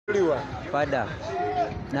Pada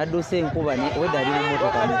naduse enkuba ne wedali mu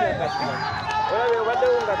motoka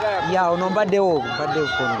ya onombadewo badde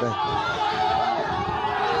kono ga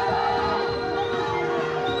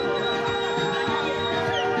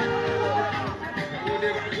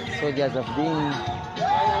soldiers have been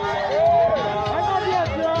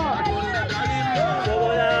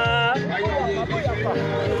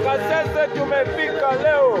Kasese tumefika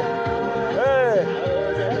leo.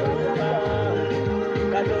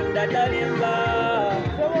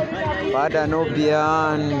 Father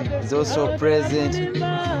Nobian is also present.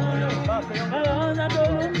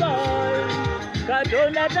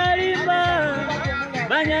 Katonda talimba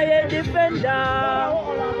manya ye defender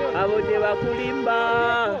abote bakulimba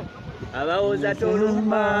abawoza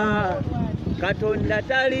tolumba Katonda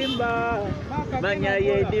talimba manya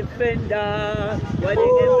ye defender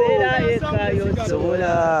wadigembera ekayo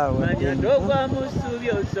sobola manya ndogwa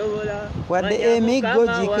musubyo sobola Wadde emigo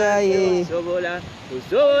gikaye sobola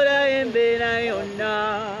embera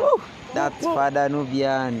yonna. That's Father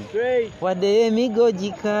Nubian. Wadde emigo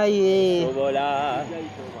gikaye Sobola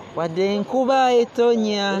wadde enkuba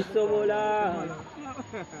etonya sobola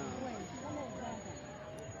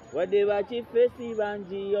wadde bakifesi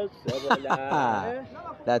bangi yo sobola.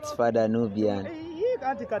 That's Father Nubian.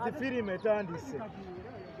 Kanti kati film etandise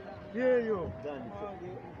yeyo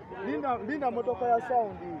linda motoka ya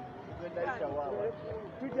sound tugendaita wawa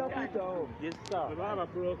tujja kuyitawo. Yes sir.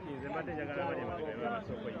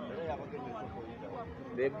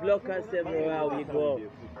 They block us everywhere we go.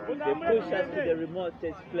 They push us to the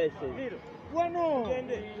remotest places.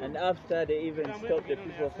 And after they even stop the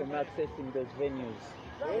people from accessing those venues.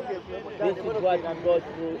 This is what we go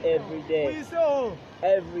through every day.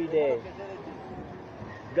 Every day.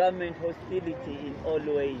 Government hostility in all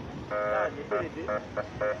ways.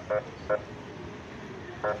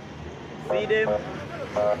 See them?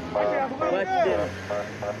 Watch them.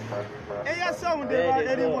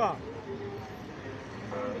 There they go.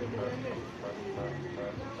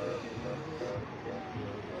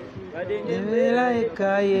 Embera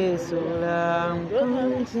ekaye sobola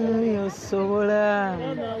nkunyo sobola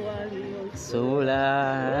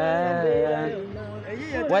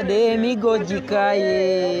wadde emigo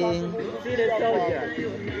gikaye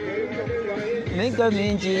emigo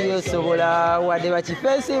mingi yosobola wadde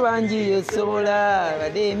bakifeesi bangi yosobola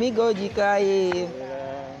wadde emigo gikaye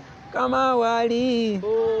kama wali.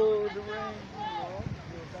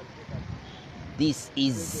 This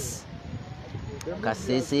is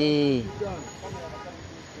Kasese.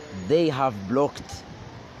 They have blocked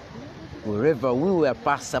wherever we were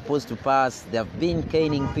supposed to pass. They have been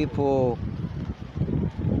caning people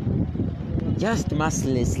just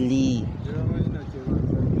mercilessly,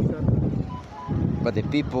 but the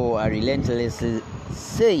people are relentlessly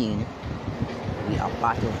saying we are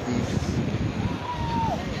part of this.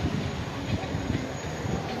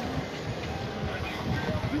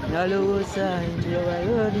 Nalowoza into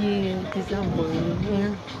yabalodi kisambo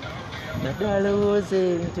yine nadalowoza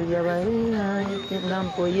into yabalina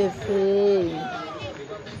kisambo yefe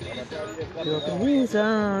yokuminza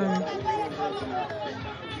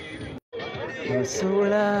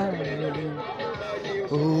usola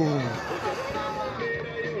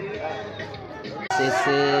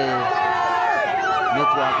Kasese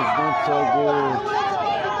network is not so good.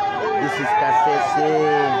 This is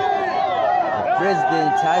Kasese.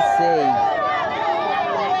 President has said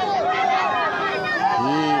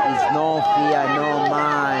he is no fear, no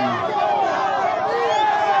man.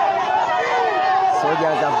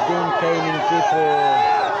 Soldiers have been caning people,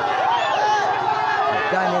 have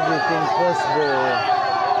done everything possible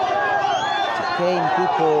to cane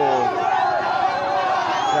people,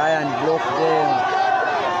 try and block them,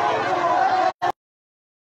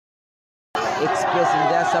 expressing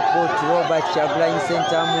their support to Robert Chagulanyi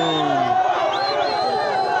Sentamu.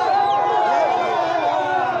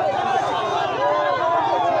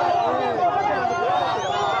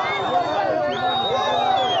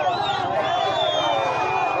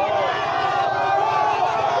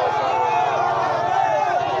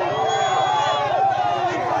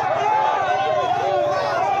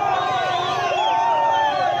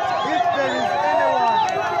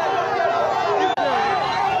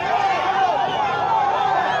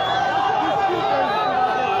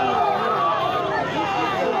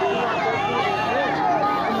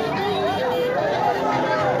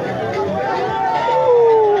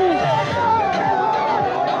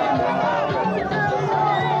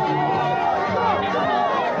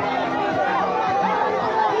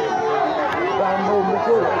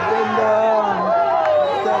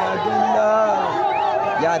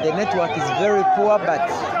 Yeah, the network is very poor, but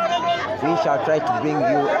We shall try to bring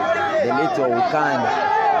you the little we can.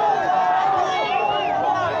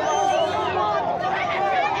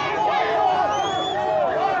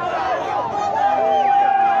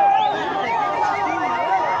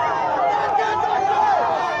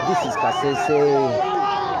 This is KASESE.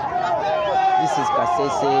 This is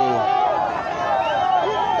KASESE.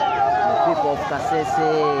 The people of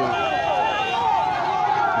KASESE.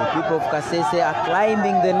 The people of KASESE are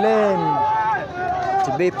climbing the lane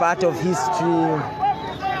to be part of history.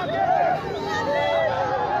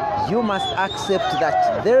 You must accept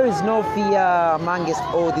that there is no fear amongst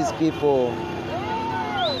all these people.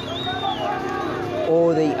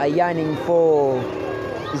 All they are yearning for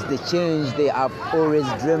is the change they have always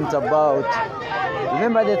dreamt about.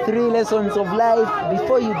 Remember the 3 lessons of life.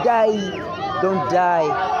 Before you die, don't die.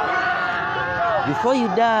 Before you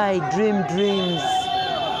die, dream dreams.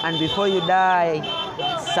 And before you die,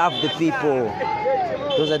 serve the people.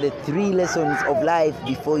 Those are the 3 lessons of life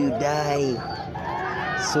before you die.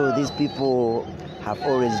 So these people have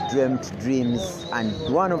always dreamt dreams, and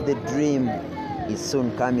one of the dreams is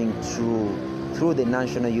soon coming true through the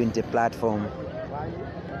National Unity Platform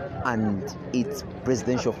and its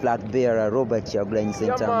presidential flag bearer, Robert Kyagulanyi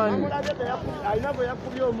Ssentamu.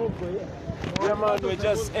 Yeah, man, we're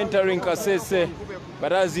just entering KASESE,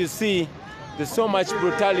 but as you see, there's so much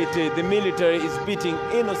brutality. The military is beating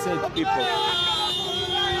innocent people.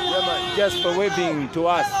 Yeah, man, just for waving to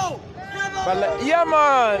us. But like, yeah,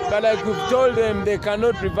 man, but like we've told them, they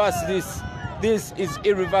cannot reverse this. This is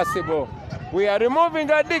irreversible. We are removing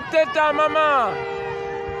a dictator, mama.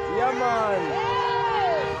 Yeah, man.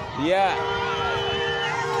 Yeah.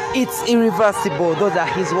 It's irreversible. Those are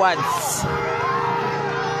his words.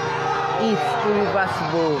 It's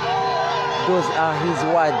irreversible. Those are his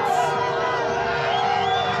words.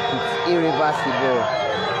 It's irreversible.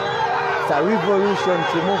 It's a revolution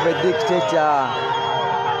to remove a dictator.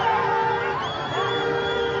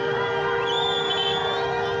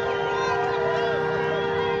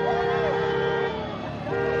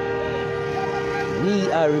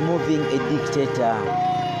 We are removing a dictator,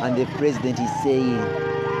 and the president is saying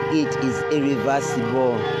it is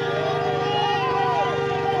irreversible.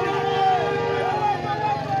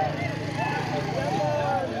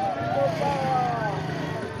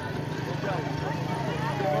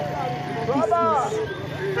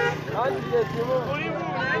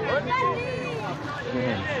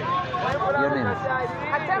 Your name?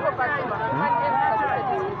 Atembo Fatima.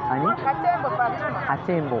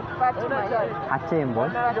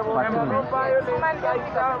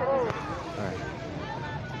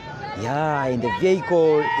 Yeah, in the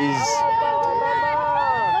vehicle is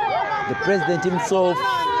the president himself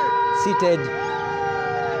seated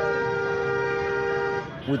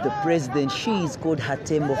with the president. She is called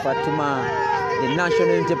Atembo Fatima, the National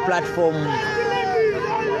Unity Platform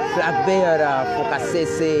flag bearer for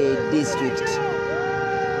KASESE district.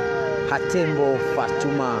 Atembo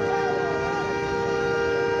Fatima.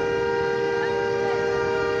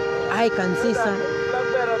 I can see some. Talk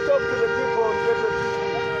to the people.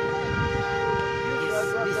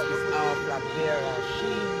 This is our flag bearer.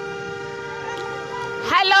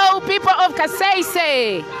 Hello, people of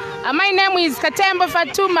KASESE. My name is Atembo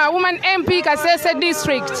Fatima, woman MP, KASESE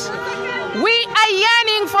district. We are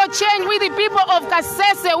yearning for change with the people of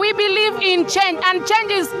KASESE. We believe in change, and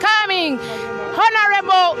change is coming.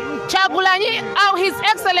 Honorable Kyagulanyi, His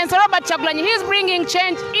Excellency Robert Kyagulanyi, he's bringing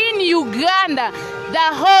change in Uganda,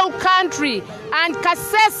 the whole country. And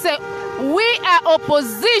KASESE, we are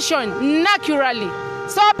opposition naturally.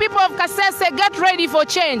 So people of KASESE, get ready for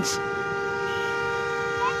change.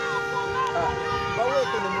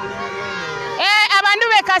 Abandu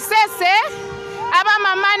be KASESE, aba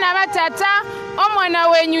mama na batata, omwana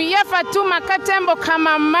wenyu ye Fatuma Katembo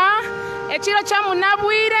kamama, ekiro kya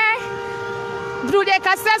munabwire. Dude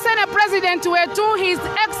KASESE na president wetu, His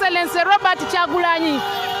Excellency Robert Kyagulanyi.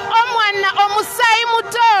 Omwana omusai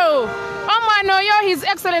muto. Omwana oyo His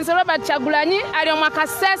Excellency Robert Kyagulanyi ali omwa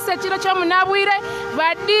KASESE ekiro kya munabwire,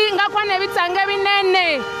 badi nga kwana ebitanga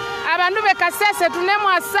binene. Abandu be KASESE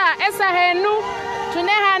tunemwasa esa henu.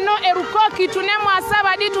 Tune hano erukoki tune mwasa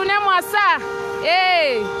badi tune mwasa.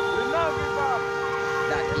 Hey.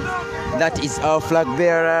 That is our flag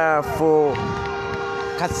bearer for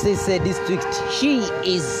KASESE district. She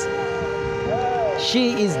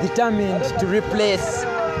is determined to replace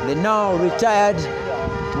the now retired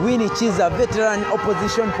Winnie Chiza, veteran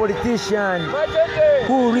opposition politician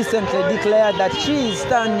who recently declared that she is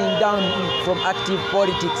standing down from active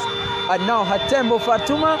politics. And now Atembo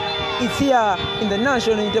Fatima is here in the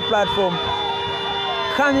National Unity Platform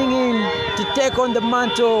coming in to take on the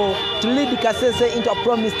mantle, to lead Kasese into a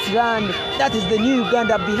promised land. That is the new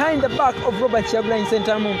Uganda behind the back of Robert Kyagulanyi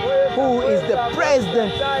Ssentamu, who is the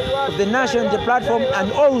president of the National Unity Platform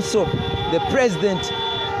and also the president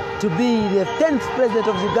to be the 10th president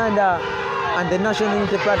of Uganda, and the National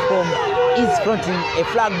Unity Platform is fronting a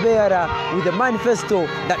flag bearer with a manifesto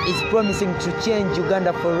that is promising to change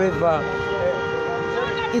Uganda forever.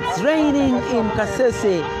 It's raining in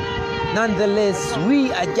Kasese. Nonetheless,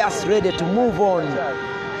 we are just ready to move on.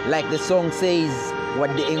 Like the song says,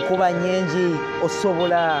 wadde enkuba nyenji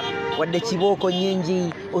osobola, wadde kiboko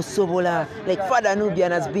nyenji osobola. Like Father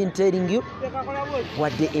Nubian has been telling you,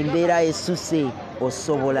 wadde embera esuse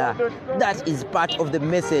osobola. That is part of the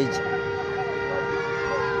message.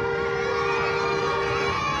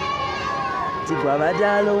 Tigwa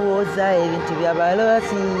badalowoza ebintu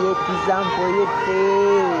byabalosi example yete.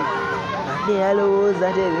 Ade alowoza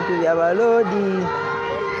ebintu byabalodi.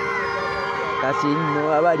 Kati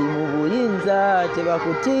nno abali mu buyinza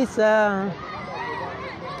tebakutiisa.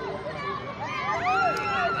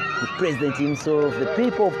 The president himself, the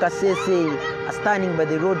people of Kasese are standing by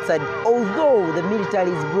the roadside. Although the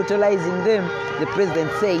military is brutalizing them, the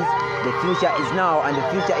president says the future is now and the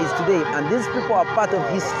future is today. And these people are part of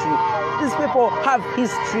history. These people have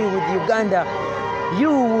history with Uganda.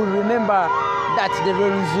 You will remember that the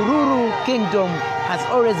Rwenzururu kingdom has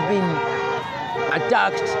always been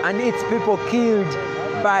attacked and its people killed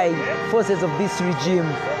by forces of this regime.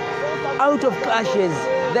 Out of clashes,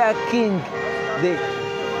 their king, the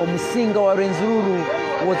Omusinga wa Rwenzururu,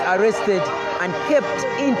 was arrested and kept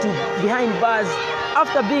behind bars.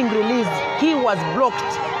 After being released, he was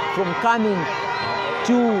blocked from coming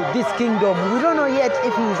to this kingdom. We don't know yet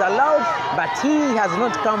if he is allowed, but he has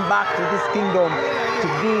not come back to this kingdom to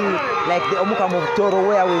be like the Omukam of Toro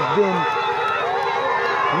where we've been.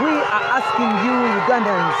 We are asking you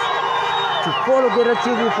Ugandans to follow Ghetto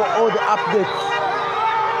TV for all the updates.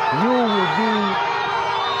 You will be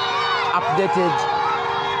updated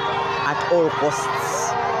at all costs.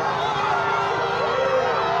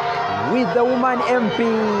 With the woman MP,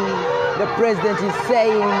 the president is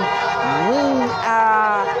saying, we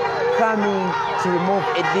are coming to remove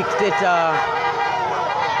a dictator.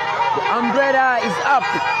 The umbrella is up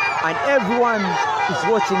and everyone is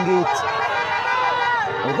watching it.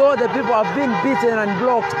 Although the people have been beaten and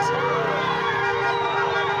blocked,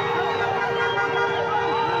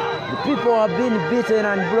 the people have been beaten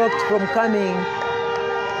and blocked from coming.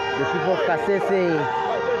 The people of Kasese.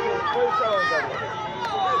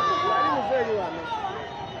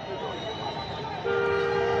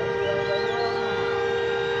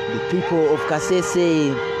 The people of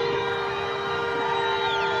Kasese.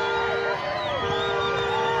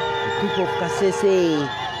 The people of Kasese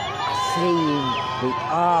are saying they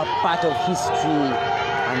are part of history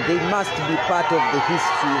and they must be part of the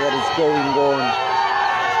history that is going on.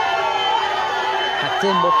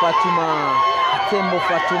 Katembo Fatuma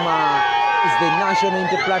is the National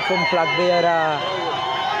Unity Platform flag bearer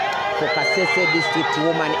for Kasese District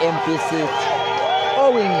Woman MP seat,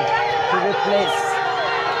 owing to replace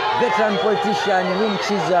veteran politician Win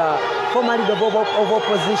Chiza, former leader of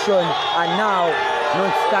opposition and now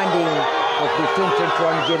not standing for the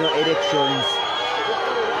 2021 general elections.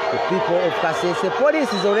 The people of Kasese,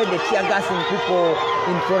 police is already tear gassing people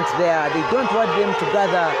in front there. They don't want them to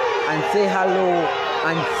gather and say hello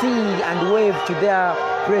and see and wave to their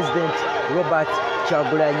president, Robert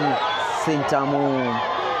Kyagulanyi Ssentamu.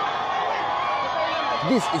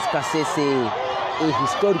 This is Kasese, a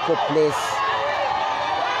historical place.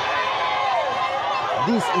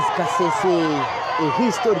 This is Kasese, a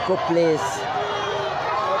historical place.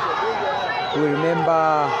 We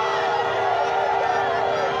remember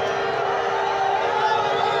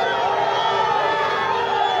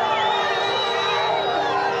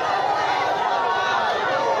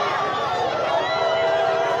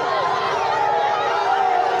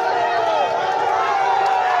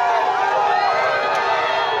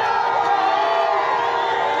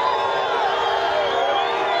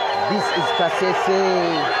this is Kasese.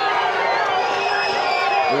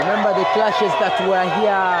 Remember the clashes that were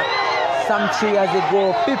here some 3 years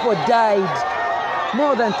ago. People died.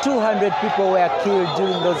 More than 200 people were killed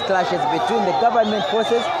during those clashes between the government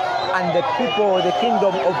forces and the people, the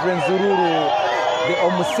kingdom of Rwenzururu. The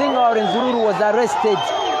Omusinga wa Rwenzururu was arrested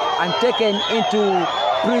and taken into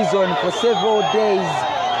prison for several days,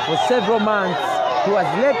 for several months. He was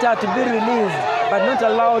later to be released, but not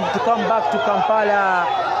allowed to come back to Kampala,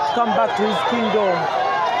 to come back to his kingdom.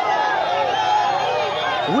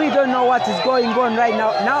 We don't know what is going on right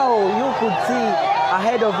now. Now you could see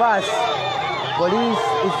ahead of us Police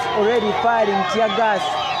is already firing tear gas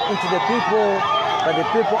into the people, but the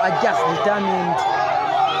people are just determined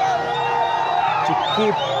to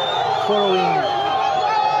keep following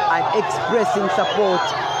and expressing support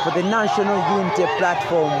for the National Unity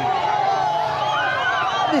Platform.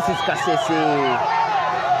 This is KASESE.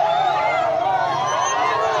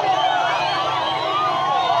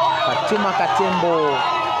 Fatuma Katembo,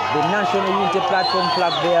 the National Unity Platform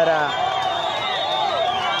flag bearer.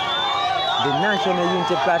 The National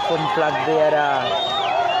Unity Platform flag bearer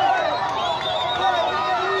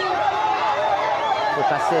for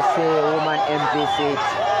KASESE Woman MP seat.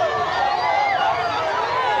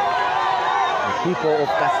 The people of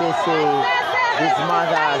KASESE, these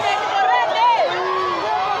mothers.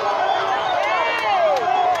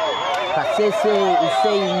 KASESE is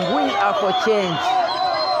saying, we are for change.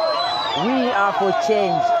 We are for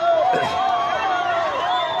change.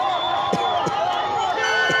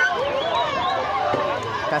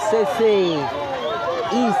 KASESE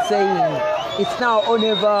is saying it's now or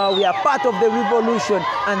never. We are part of the revolution,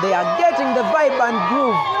 and they are getting the vibe and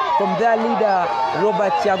groove from their leader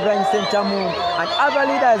Robert Kyagulanyi Ssentamu and other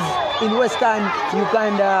leaders in Western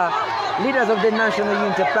Uganda, leaders of the National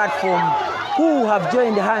Unity Platform, who have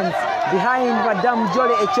joined hands behind Madame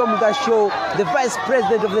Jolly Echomugasho, the Vice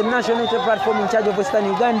President of the National Unity Platform in charge of Western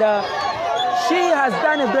Uganda. She has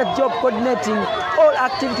done a great job coordinating all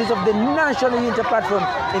activities of the National Unity Platform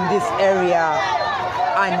in this area.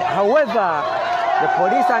 And however, the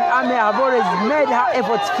police and army have always made her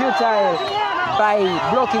efforts futile by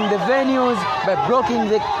blocking the venues, by blocking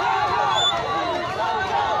the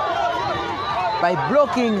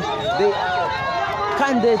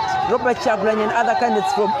candidate Robert Kyagulanyi and other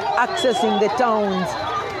candidates from accessing the towns.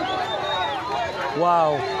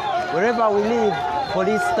 Wow, wherever we live,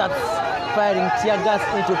 police starts firing tear gas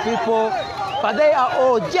into people, but they are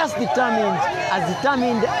all just determined as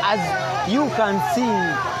you can see,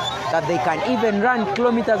 that they can even run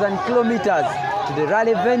kilometers and kilometers to the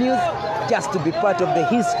rally venues just to be part of the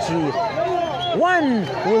history. One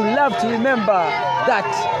will love to remember that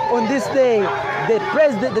on this day, the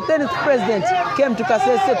 10th president came to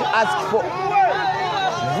KASESE to ask for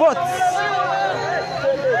votes.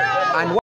 And